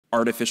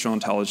artificial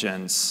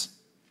intelligence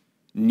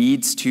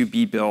needs to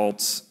be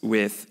built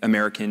with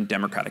American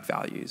democratic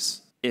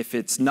values. If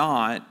it's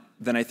not,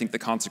 then I think the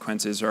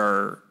consequences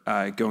are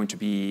going to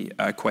be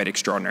quite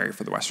extraordinary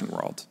for the Western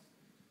world.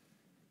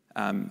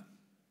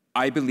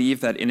 I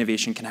believe that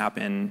innovation can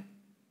happen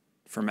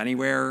from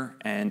anywhere,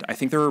 and I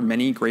think there are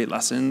many great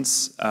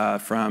lessons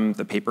from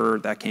the paper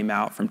that came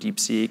out from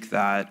DeepSeek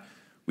that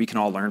we can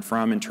all learn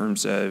from in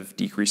terms of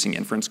decreasing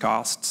inference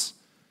costs.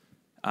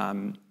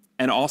 And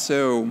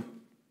also,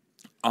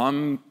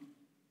 I'm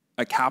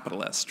a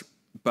capitalist,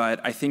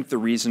 but I think the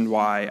reason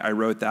why I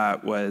wrote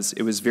that was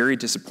it was very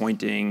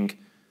disappointing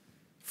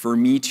for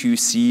me to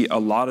see a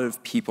lot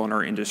of people in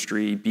our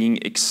industry being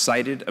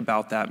excited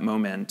about that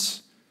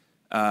moment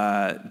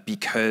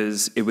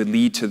because it would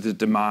lead to the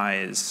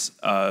demise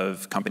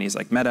of companies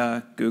like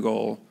Meta,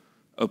 Google,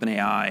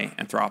 OpenAI,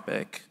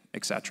 Anthropic,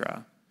 et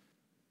cetera.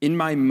 In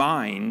my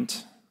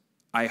mind,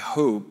 I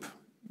hope,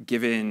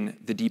 given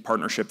the deep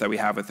partnership that we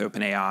have with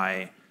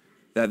OpenAI,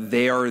 that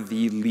they are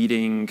the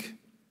leading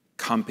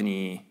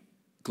company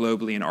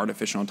globally in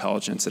artificial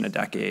intelligence in a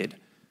decade.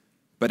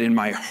 But in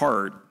my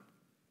heart,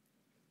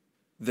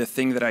 the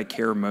thing that I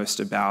care most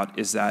about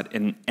is that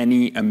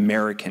any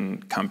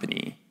American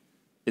company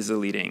is a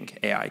leading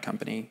AI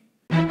company.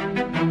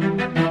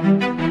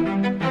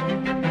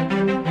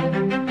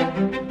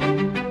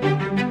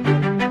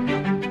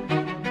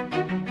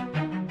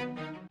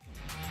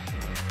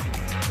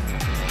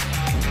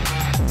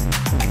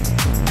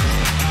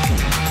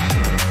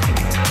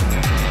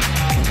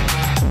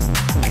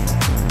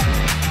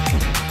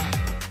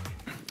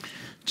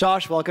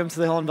 Josh, welcome to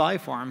the Hill and Valley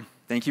Forum.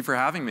 Thank you for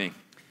having me.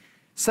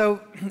 So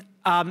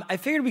I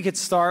figured we could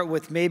start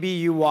with maybe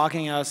you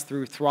walking us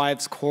through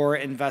Thrive's core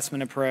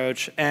investment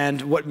approach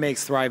and what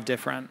makes Thrive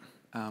different.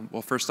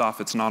 Well, first off,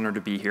 it's an honor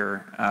to be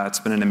here. It's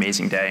been an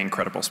amazing day,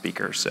 incredible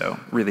speakers, so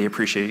really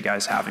appreciate you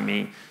guys having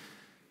me.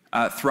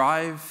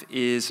 Thrive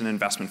is an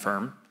investment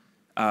firm.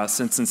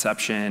 Since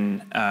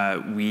inception,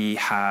 we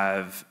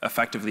have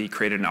effectively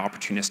created an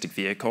opportunistic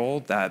vehicle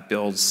that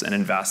builds and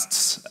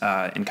invests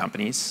in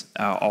companies,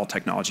 all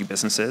technology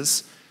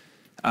businesses.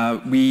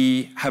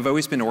 We have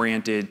always been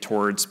oriented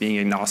towards being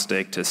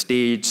agnostic to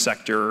stage,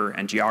 sector,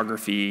 and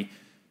geography.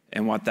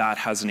 And what that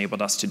has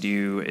enabled us to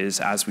do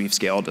is, as we've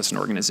scaled as an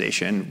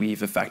organization,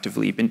 we've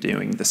effectively been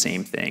doing the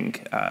same thing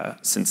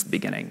since the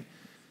beginning.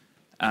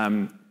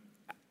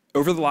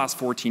 Over the last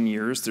 14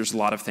 years, there's a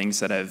lot of things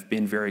that have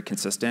been very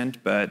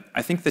consistent, but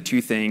I think the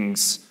two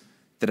things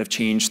that have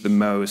changed the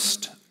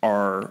most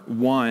are,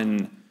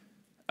 one,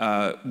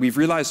 we've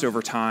realized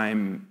over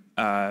time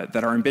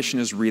that our ambition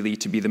is really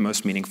to be the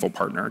most meaningful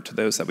partner to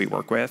those that we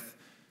work with.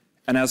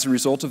 And as a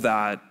result of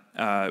that,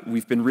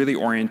 we've been really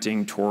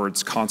orienting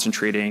towards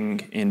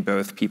concentrating in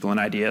both people and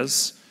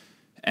ideas.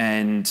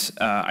 And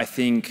I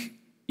think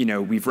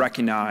we've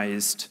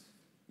recognized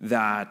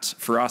that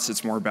for us,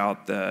 it's more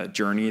about the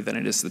journey than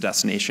it is the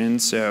destination.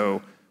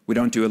 So we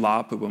don't do a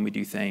lot, but when we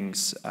do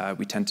things,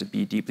 we tend to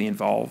be deeply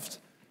involved.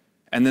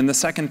 And then the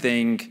second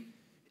thing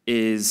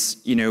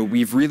is,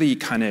 we've really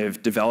kind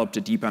of developed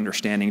a deep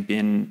understanding,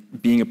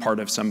 being a part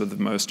of some of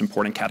the most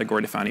important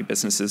category-defining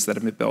businesses that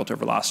have been built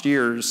over the last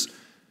years,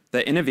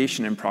 that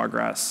innovation and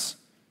progress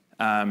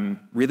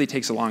really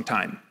takes a long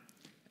time.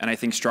 And I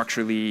think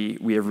structurally,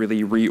 we have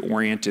really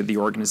reoriented the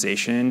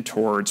organization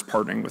towards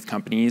partnering with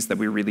companies that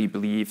we really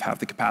believe have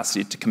the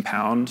capacity to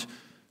compound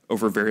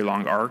over very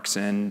long arcs.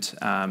 And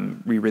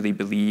we really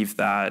believe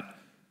that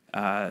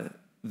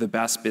the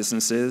best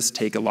businesses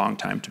take a long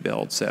time to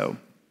build. So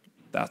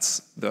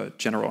that's the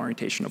general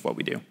orientation of what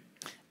we do.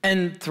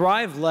 And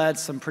Thrive led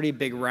some pretty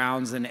big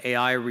rounds in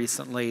AI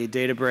recently,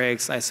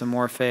 Databricks,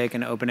 Isomorphic,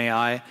 and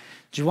OpenAI.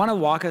 Do you want to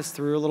walk us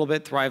through a little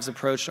bit Thrive's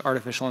approach to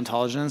artificial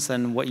intelligence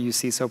and what you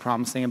see so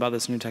promising about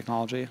this new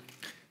technology?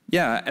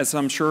 Yeah, as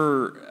I'm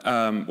sure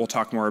we'll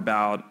talk more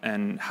about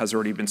and has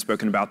already been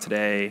spoken about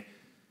today,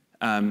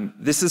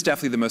 this is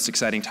definitely the most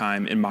exciting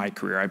time in my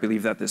career. I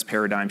believe that this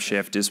paradigm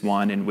shift is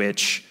one in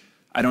which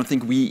I don't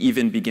think we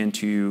even begin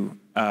to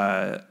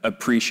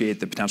appreciate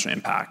the potential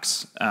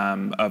impacts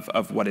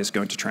of what is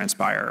going to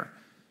transpire.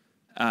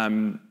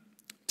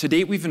 To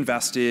date, we've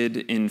invested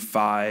in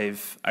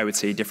 5, I would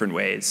say, different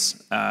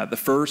ways. The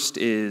first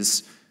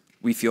is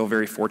we feel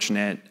very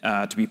fortunate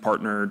to be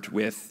partnered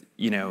with,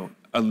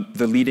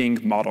 the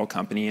leading model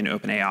company in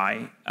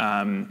OpenAI.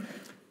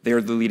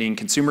 They're the leading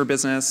consumer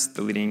business,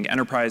 the leading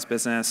enterprise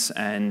business,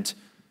 and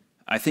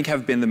I think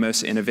have been the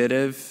most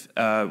innovative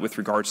with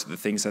regards to the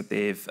things that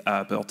they've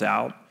built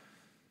out.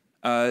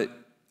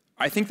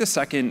 I think the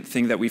second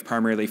thing that we've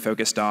primarily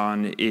focused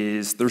on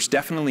is there's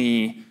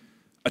definitely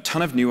a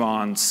ton of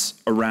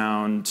nuance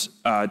around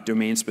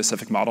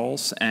domain-specific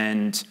models,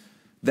 and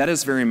that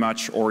is very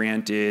much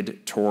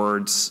oriented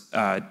towards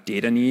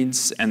data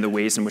needs and the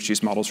ways in which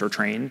these models are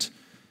trained.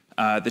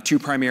 The two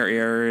primary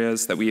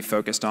areas that we've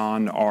focused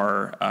on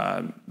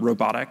are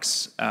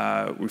robotics.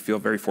 We feel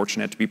very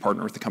fortunate to be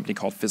partnered with a company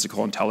called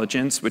Physical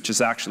Intelligence, which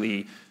is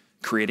actually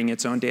creating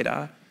its own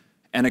data,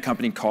 and a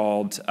company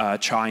called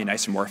Chai and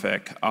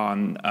Isomorphic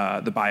on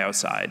the bio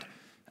side.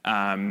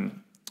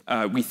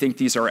 We think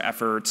these are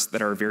efforts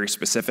that are very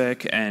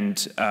specific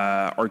and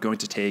are going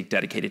to take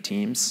dedicated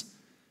teams.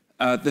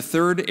 The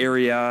third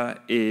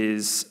area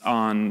is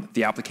on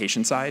the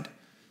application side.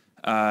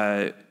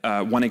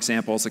 One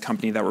example is a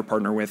company that we're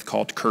partnered with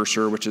called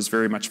Kushner, which is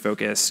very much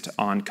focused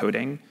on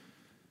coding.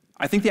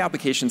 I think the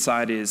application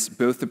side is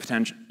both the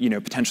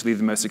potentially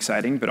the most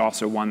exciting, but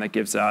also one that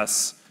gives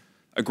us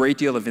a great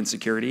deal of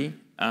insecurity.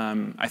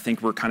 I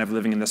think we're kind of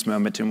living in this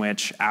moment in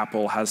which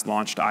Apple has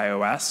launched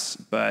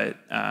iOS, but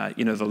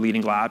the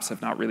leading labs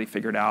have not really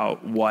figured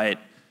out what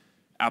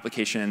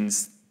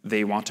applications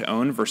they want to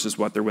own versus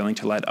what they're willing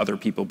to let other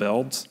people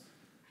build.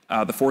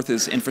 The fourth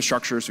is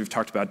infrastructures. We've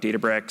talked about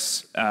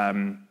Databricks.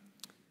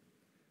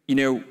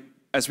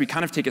 As we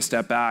kind of take a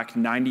step back,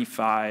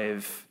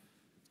 95%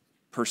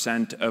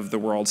 of the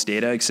world's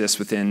data exists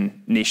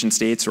within nation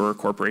states or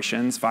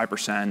corporations.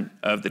 5%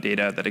 of the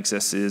data that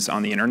exists is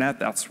on the internet.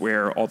 That's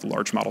where all the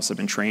large models have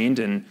been trained.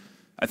 And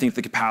I think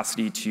the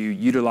capacity to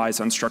utilize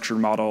unstructured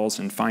models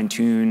and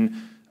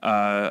fine-tune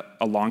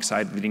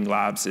alongside leading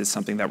labs is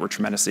something that we're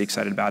tremendously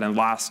excited about. And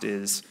last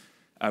is,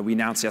 we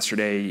announced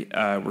yesterday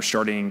we're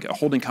starting a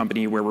holding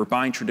company where we're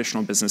buying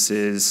traditional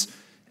businesses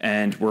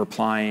and we're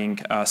applying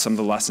some of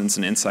the lessons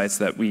and insights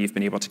that we've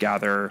been able to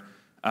gather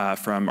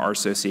from our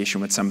association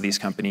with some of these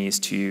companies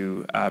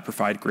to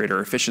provide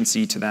greater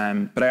efficiency to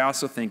them. But I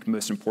also think,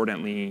 most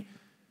importantly,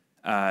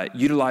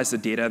 utilize the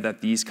data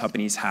that these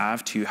companies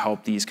have to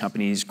help these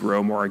companies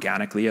grow more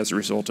organically as a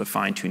result of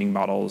fine-tuning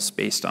models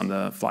based on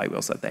the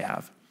flywheels that they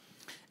have.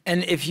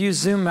 And if you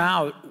zoom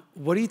out,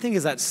 what do you think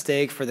is at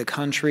stake for the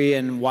country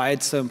and why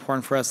it's so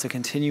important for us to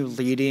continue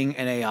leading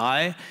in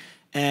AI?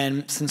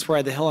 And since we're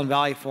at the Hill and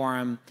Valley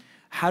Forum,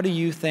 how do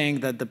you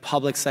think that the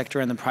public sector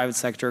and the private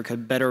sector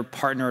could better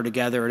partner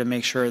together to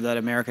make sure that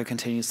America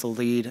continues to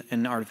lead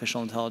in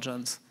artificial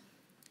intelligence?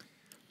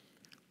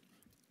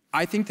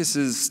 I think this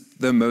is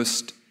the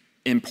most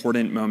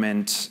important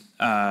moment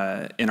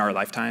in our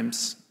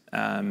lifetimes.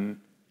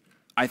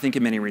 I think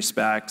in many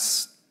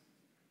respects,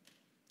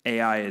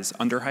 AI is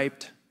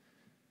underhyped.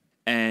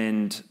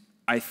 And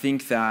I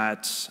think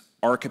that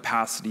our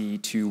capacity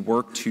to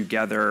work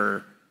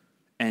together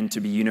and to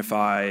be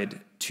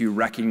unified, to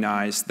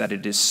recognize that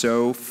it is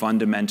so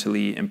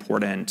fundamentally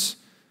important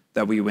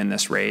that we win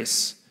this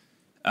race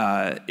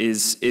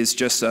is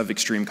just of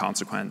extreme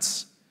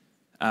consequence.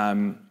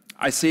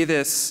 I say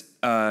this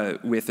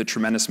with a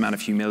tremendous amount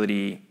of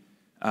humility,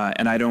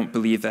 and I don't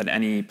believe that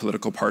any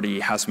political party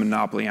has a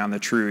monopoly on the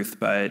truth,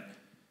 but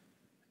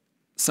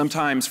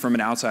sometimes from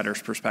an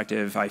outsider's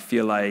perspective, I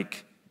feel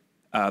like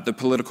the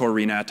political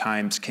arena at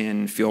times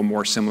can feel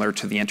more similar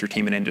to the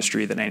entertainment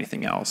industry than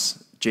anything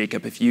else.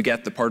 Jacob, if you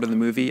get the part of the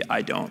movie,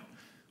 I don't.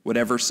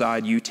 Whatever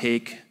side you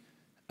take,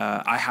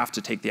 I have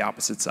to take the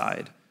opposite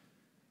side.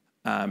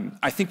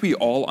 I think we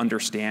all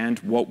understand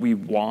what we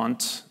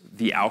want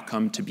the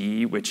outcome to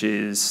be, which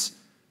is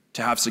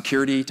to have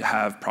security, to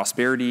have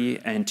prosperity,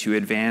 and to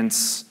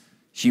advance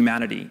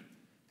humanity.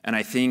 And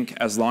I think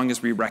as long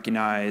as we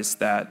recognize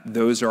that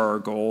those are our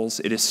goals,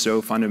 it is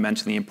so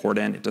fundamentally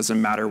important, it doesn't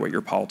matter what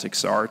your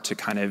politics are, to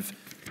kind of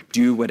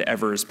do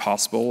whatever is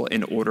possible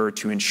in order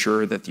to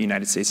ensure that the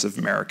United States of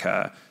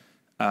America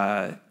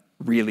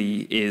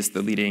really is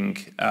the leading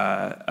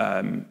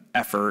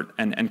effort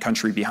and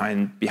country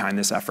behind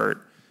this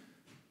effort.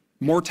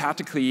 More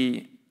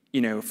tactically,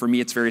 for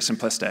me, it's very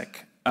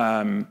simplistic.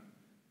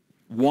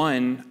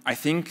 One, I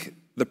think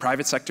the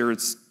private sector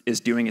is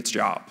doing its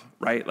job,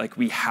 right? Like,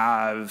 we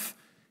have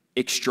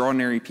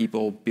extraordinary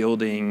people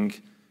building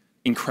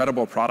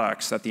incredible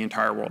products that the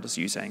entire world is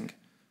using.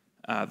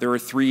 There are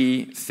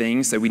three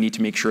things that we need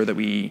to make sure that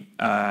we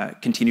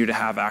continue to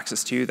have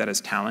access to. That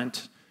is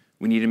talent.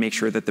 We need to make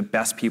sure that the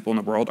best people in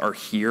the world are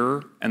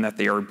here and that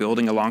they are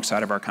building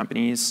alongside of our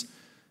companies.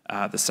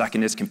 The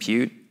second is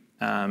compute.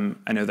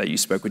 I know that you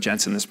spoke with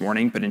Jensen this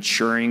morning, but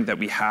ensuring that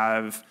we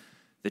have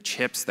the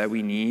chips that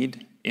we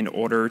need in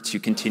order to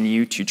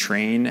continue to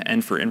train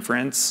and for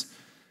inference,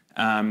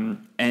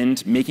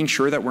 and making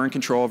sure that we're in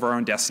control of our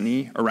own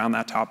destiny around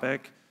that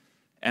topic.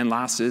 And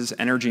last is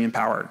energy and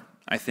power.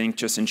 I think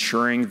just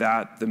ensuring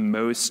that the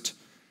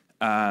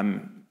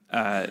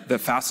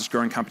fastest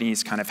growing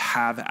companies kind of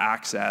have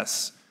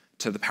access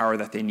to the power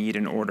that they need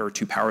in order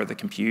to power the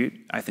compute,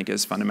 I think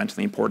is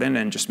fundamentally important,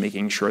 and just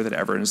making sure that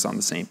everyone is on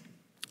the same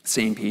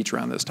page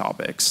around those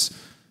topics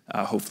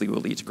hopefully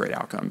will lead to great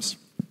outcomes.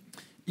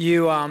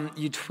 You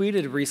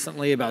tweeted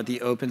recently about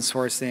the open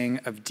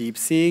sourcing of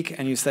DeepSeek,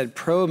 and you said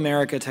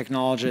pro-America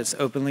technologists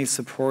openly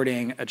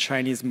supporting a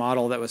Chinese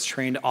model that was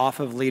trained off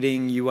of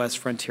leading US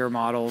frontier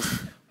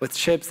models with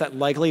chips that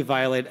likely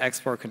violate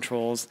export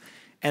controls,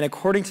 and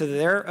according to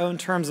their own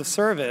terms of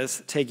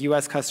service, take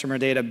US customer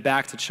data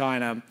back to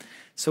China.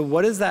 So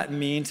what does that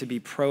mean to be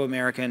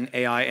pro-American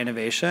AI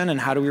innovation,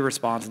 and how do we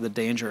respond to the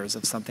dangers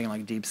of something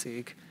like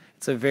DeepSeek?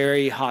 It's a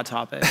very hot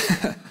topic.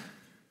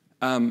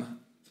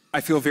 I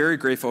feel very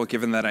grateful,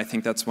 given that I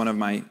think that's one of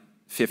my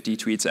 50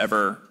 tweets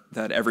ever,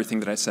 that everything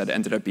that I said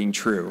ended up being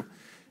true.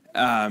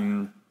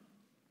 I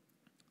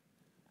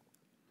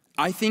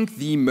think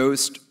the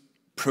most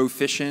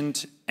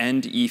proficient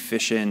and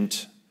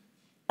efficient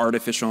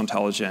artificial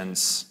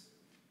intelligence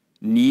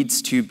needs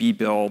to be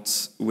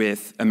built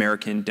with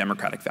American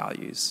democratic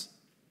values.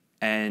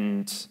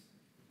 And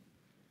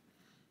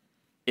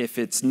if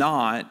it's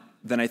not,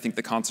 then I think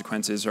the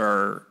consequences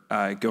are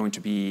going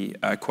to be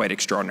quite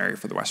extraordinary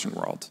for the Western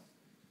world.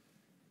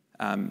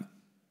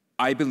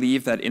 I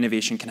believe that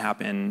innovation can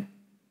happen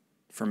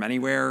from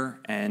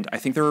anywhere, and I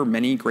think there are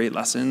many great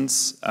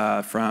lessons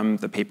from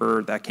the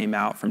paper that came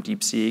out from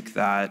DeepSeek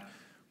that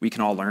we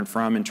can all learn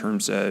from in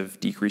terms of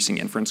decreasing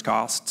inference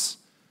costs.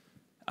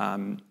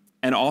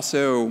 And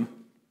also,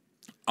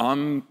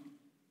 I'm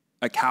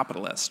a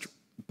capitalist,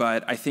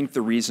 but I think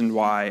the reason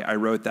why I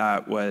wrote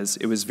that was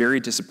it was very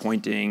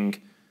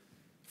disappointing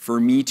for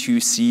me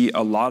to see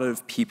a lot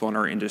of people in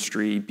our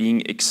industry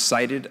being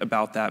excited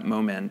about that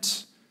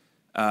moment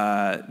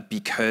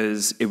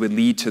because it would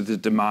lead to the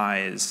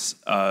demise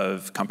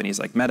of companies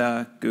like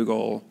Meta,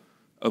 Google,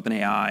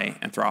 OpenAI,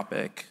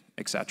 Anthropic,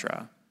 et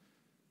cetera.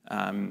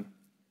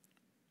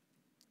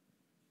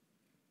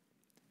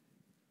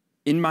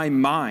 In my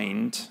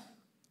mind,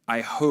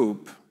 I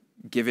hope,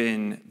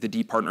 given the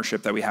deep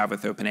partnership that we have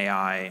with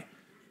OpenAI,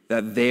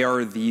 that they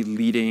are the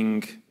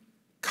leading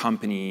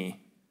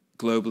company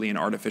globally in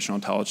artificial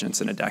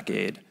intelligence in a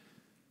decade.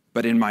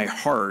 But in my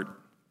heart,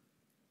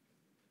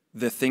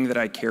 the thing that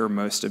I care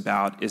most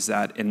about is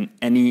that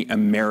any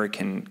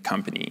American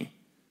company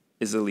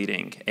is a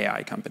leading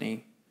AI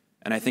company.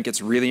 And I think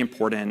it's really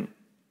important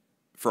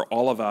for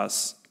all of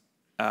us,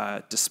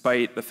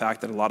 despite the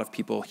fact that a lot of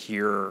people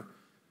here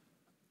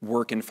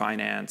work in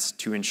finance,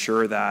 to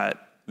ensure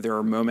that there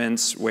are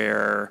moments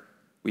where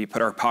we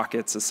put our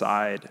pockets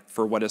aside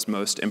for what is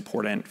most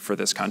important for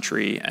this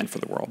country and for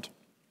the world.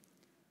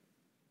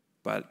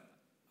 But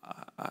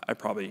I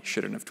probably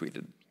shouldn't have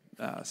tweeted,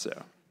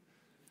 so.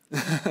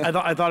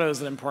 I thought it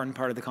was an important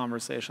part of the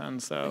conversation,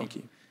 so Thank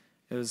you.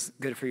 It was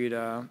good for you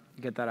to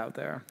get that out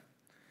there.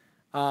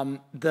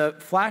 The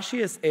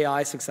flashiest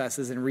AI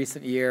successes in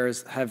recent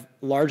years have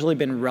largely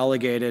been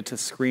relegated to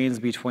screens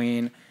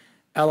between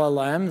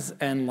LLMs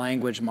and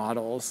language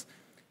models.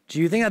 Do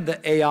you think that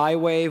the AI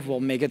wave will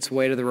make its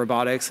way to the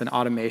robotics and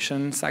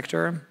automation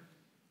sector?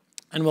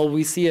 And will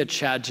we see a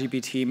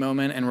ChatGPT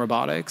moment in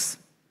robotics?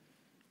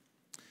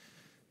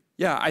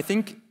 Yeah, I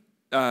think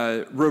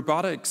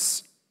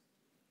robotics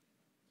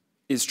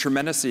is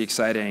tremendously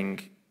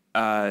exciting.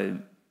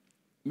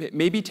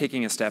 Maybe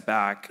taking a step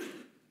back,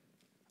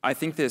 I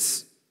think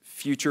this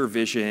future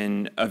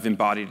vision of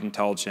embodied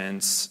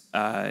intelligence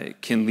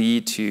can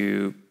lead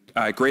to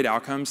great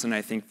outcomes, and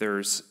I think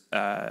there's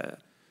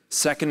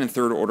second and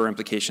third order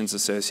implications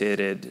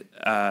associated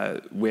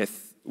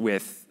with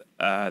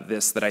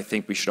this that I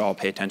think we should all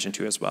pay attention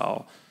to as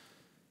well.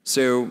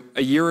 So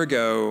a year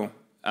ago,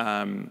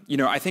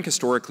 I think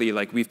historically,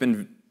 like we've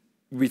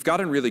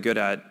gotten really good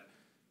at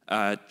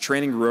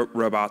training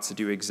robots to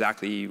do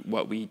exactly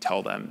what we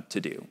tell them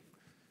to do.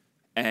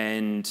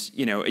 And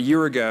a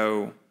year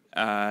ago,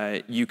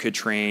 you could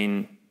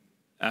train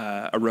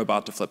a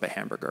robot to flip a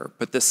hamburger,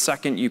 but the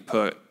second you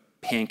put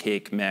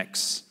pancake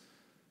mix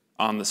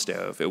on the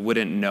stove, it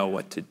wouldn't know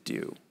what to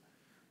do.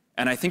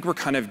 And I think we're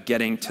kind of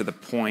getting to the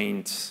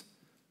point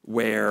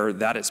where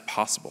that is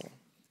possible,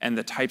 and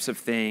the types of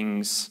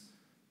things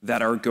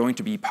that are going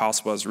to be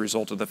possible as a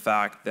result of the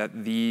fact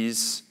that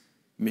these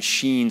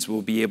machines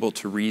will be able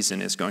to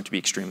reason is going to be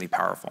extremely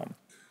powerful.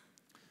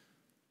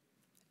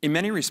 In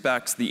many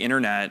respects, the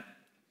internet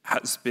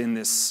has been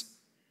this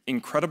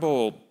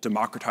incredible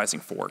democratizing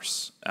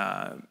force.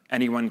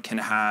 Anyone can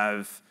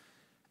have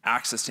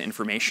access to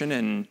information,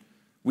 and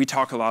we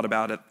talk a lot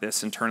about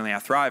this internally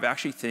at Thrive. I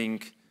actually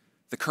think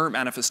the current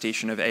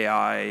manifestation of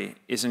AI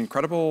is an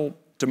incredible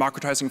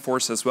democratizing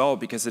force as well,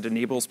 because it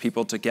enables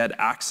people to get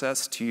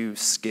access to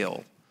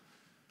skill.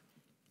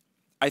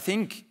 I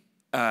think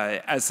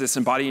as this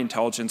embodied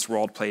intelligence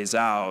world plays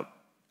out,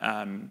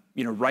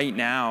 right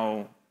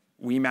now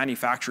we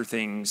manufacture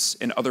things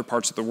in other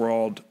parts of the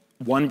world,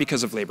 one,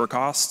 because of labor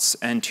costs,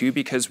 and two,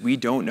 because we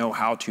don't know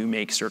how to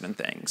make certain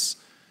things.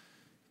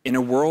 In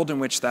a world in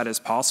which that is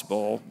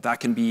possible, that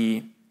can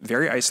be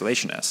very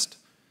isolationist.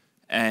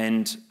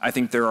 And I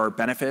think there are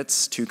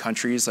benefits to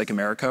countries like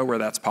America where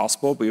that's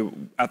possible, but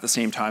at the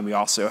same time, we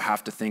also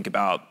have to think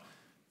about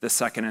the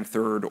second and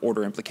third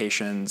order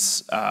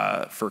implications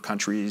for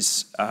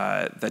countries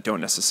that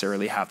don't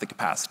necessarily have the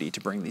capacity to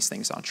bring these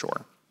things on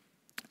shore.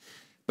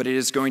 But it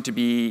is going to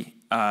be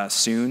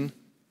soon,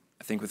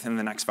 I think within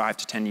the next 5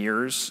 to 10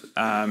 years.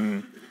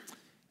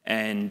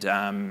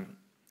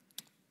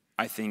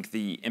 I think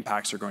the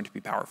impacts are going to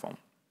be powerful.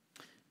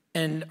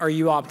 And are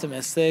you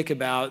optimistic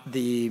about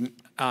the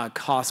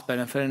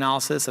cost-benefit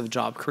analysis of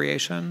job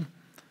creation?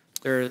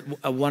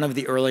 One of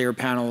the earlier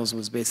panels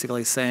was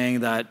basically saying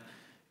that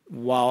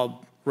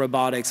while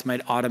robotics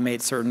might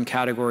automate certain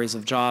categories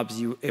of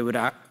jobs, it would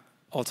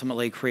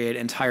ultimately create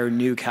entire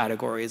new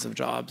categories of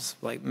jobs,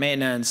 like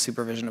maintenance,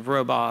 supervision of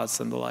robots,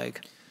 and the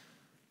like.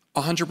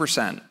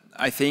 100%.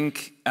 I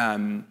think,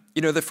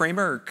 the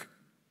framework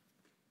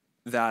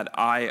that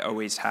I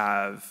always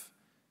have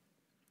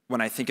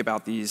when I think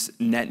about these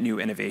net new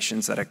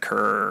innovations that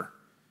occur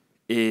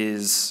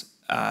is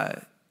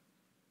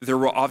there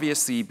will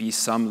obviously be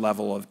some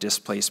level of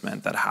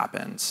displacement that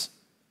happens.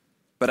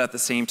 But at the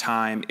same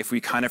time, if we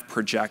kind of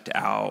project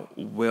out,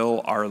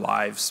 will our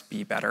lives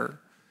be better?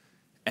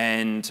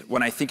 And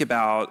when I think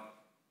about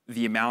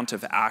the amount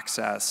of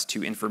access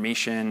to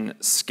information,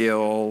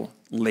 skill,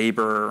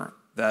 labor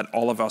that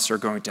all of us are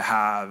going to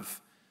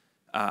have,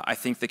 I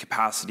think the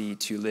capacity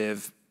to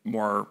live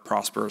more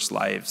prosperous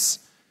lives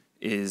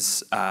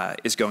is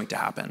going to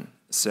happen.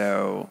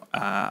 So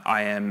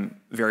I am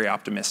very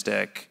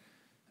optimistic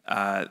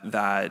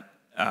that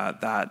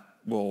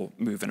will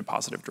move in a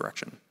positive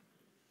direction.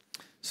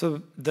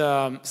 So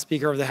the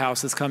Speaker of the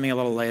House is coming a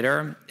little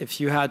later. If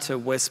you had to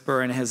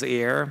whisper in his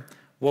ear,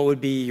 what would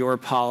be your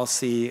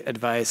policy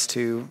advice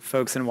to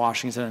folks in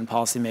Washington and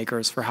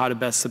policymakers for how to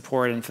best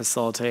support and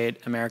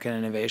facilitate American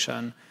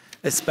innovation,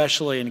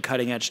 especially in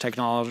cutting-edge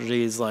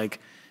technologies like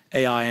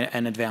AI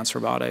and advanced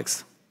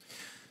robotics?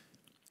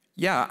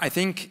 Yeah, I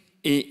think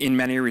in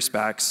many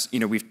respects,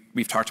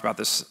 we've talked about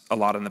this a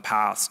lot in the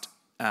past.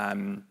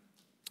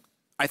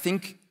 I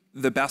think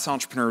the best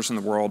entrepreneurs in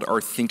the world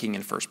are thinking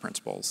in first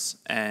principles,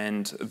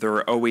 and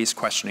they're always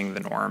questioning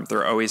the norm.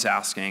 They're always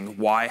asking,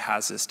 why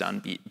has this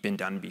been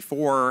done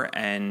before?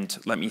 And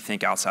let me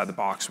think outside the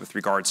box with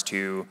regards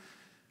to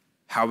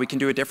how we can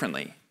do it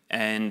differently.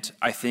 And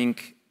I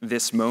think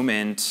this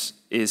moment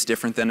is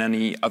different than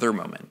any other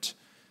moment.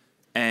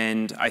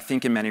 And I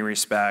think in many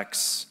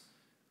respects,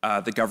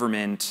 the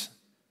government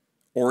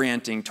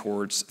orienting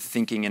towards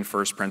thinking in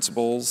first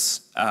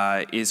principles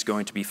is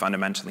going to be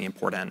fundamentally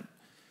important.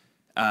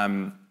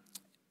 I'm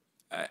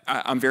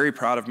very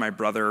proud of my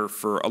brother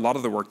for a lot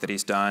of the work that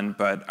he's done,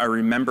 but I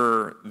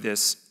remember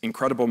this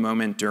incredible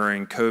moment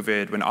during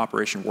COVID when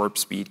Operation Warp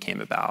Speed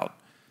came about.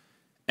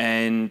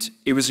 And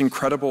it was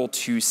incredible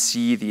to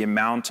see the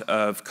amount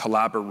of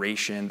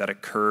collaboration that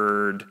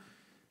occurred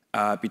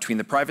between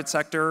the private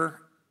sector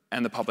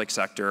and the public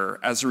sector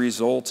as a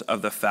result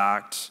of the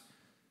fact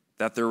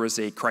that there was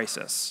a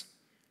crisis.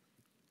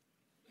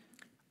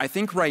 I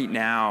think right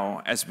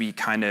now, as we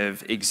kind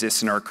of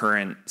exist in our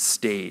current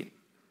state,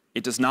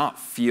 it does not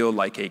feel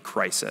like a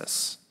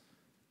crisis.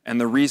 And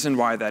the reason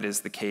why that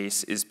is the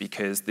case is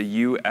because the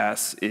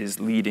US is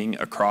leading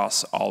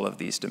across all of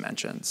these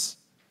dimensions.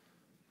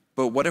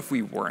 But what if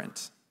we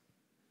weren't?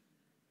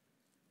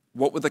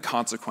 What would the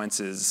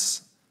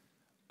consequences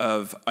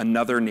of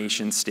another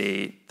nation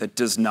state that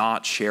does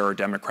not share our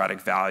democratic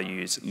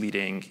values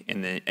leading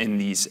in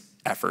these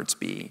efforts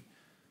be?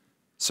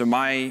 So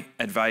my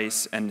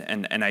advice, and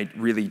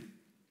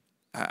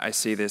I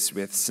say this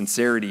with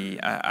sincerity,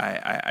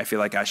 I feel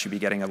like I should be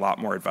getting a lot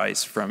more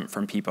advice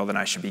from people than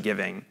I should be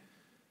giving,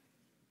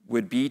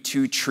 would be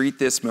to treat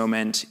this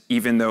moment,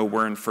 even though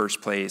we're in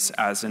first place,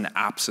 as an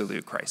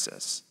absolute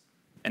crisis.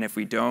 And if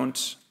we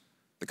don't,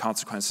 the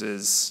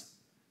consequences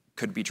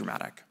could be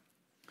dramatic.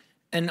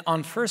 And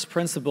on first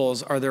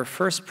principles, are there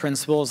first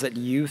principles that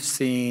you've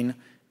seen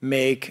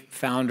make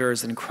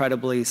founders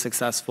incredibly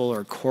successful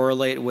or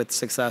correlate with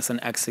success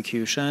and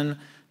execution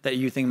that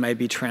you think might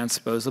be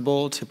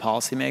transposable to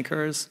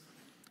policymakers?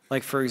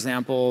 Like, for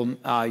example,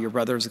 your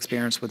brother's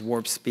experience with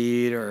Warp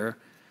Speed or...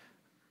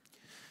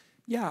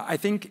 Yeah, I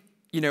think,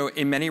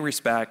 in many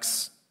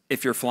respects,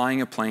 if you're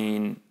flying a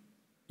plane,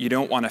 you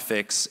don't want to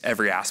fix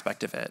every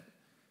aspect of it.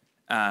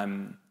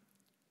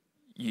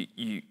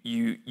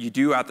 You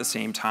do at the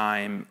same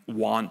time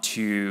want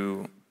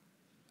to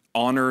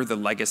honor the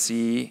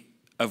legacy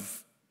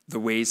of the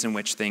ways in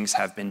which things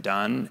have been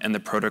done and the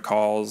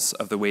protocols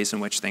of the ways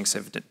in which things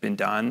have been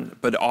done,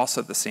 but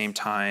also at the same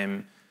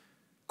time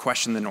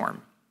question the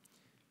norm.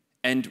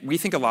 And we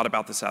think a lot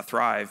about this at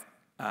Thrive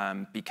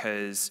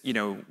because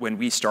when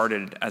we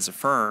started as a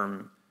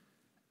firm,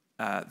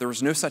 there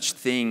was no such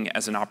thing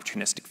as an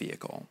opportunistic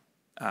vehicle.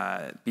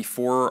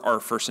 Before our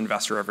first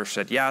investor ever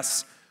said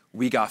yes,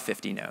 we got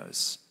 50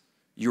 no's.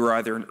 You were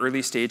either an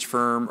early stage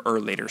firm or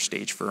a later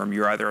stage firm.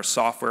 You're either a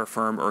software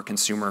firm or a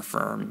consumer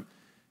firm.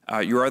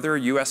 You're either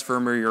a US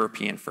firm or a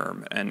European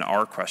firm. And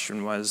our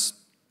question was,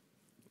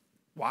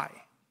 why?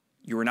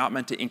 You were not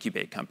meant to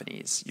incubate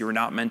companies. You were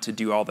not meant to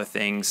do all the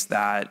things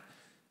that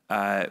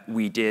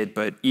we did.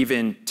 But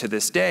even to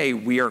this day,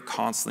 we are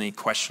constantly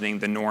questioning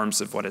the norms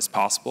of what is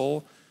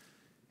possible.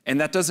 And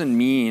that doesn't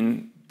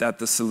mean that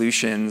the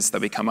solutions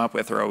that we come up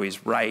with are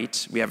always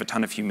right. We have a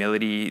ton of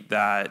humility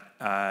that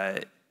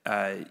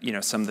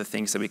some of the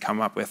things that we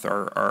come up with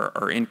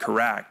are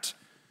incorrect.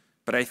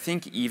 But I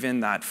think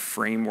even that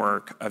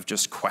framework of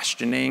just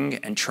questioning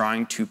and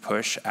trying to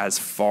push as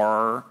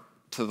far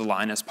to the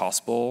line as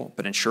possible,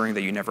 but ensuring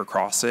that you never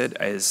cross it,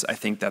 is I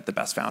think that the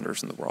best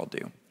founders in the world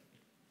do.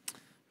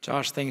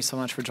 Josh, thank you so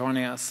much for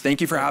joining us.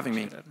 Thank you for having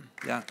me.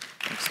 Yeah,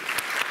 thanks.